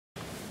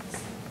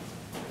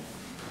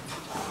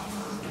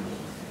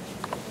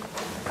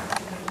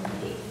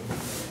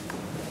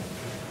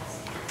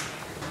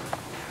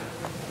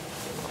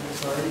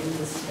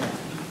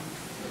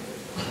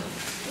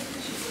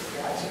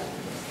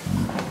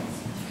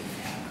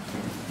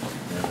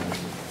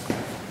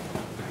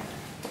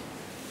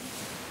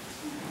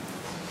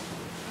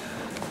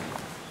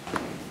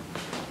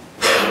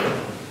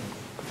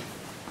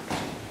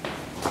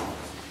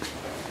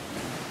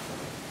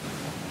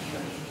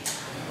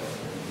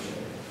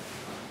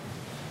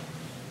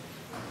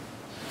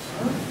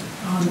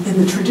in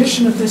the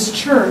tradition of this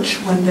church,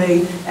 when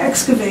they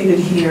excavated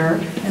here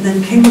and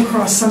then came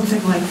across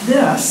something like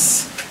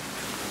this,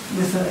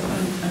 with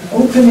an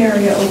open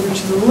area over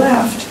to the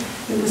left,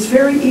 it was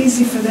very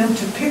easy for them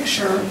to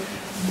picture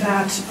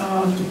that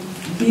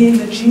being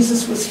that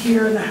Jesus was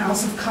here in the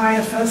house of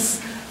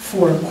Caiaphas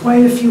for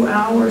quite a few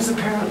hours,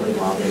 apparently,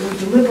 while they were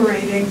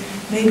deliberating,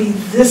 maybe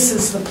this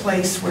is the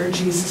place where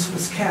Jesus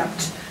was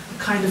kept,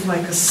 kind of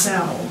like a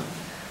cell.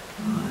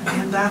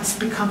 And that's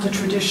become the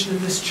tradition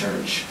of this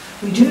church.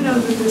 We do know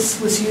that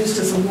this was used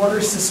as a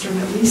water cistern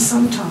at least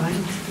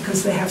sometime,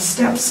 because they have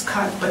steps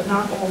cut, but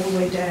not all the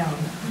way down.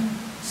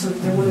 So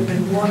there would have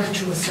been water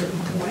to a certain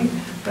point,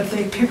 but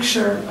they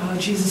picture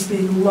Jesus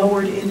being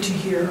lowered into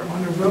here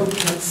on a rope,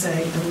 let's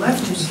say, and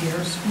left in here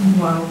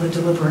while the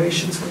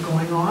deliberations were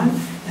going on,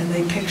 and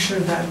they picture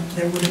that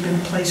there would have been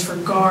a place for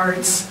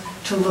guards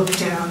to look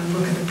down and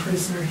look at a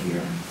prisoner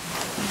here.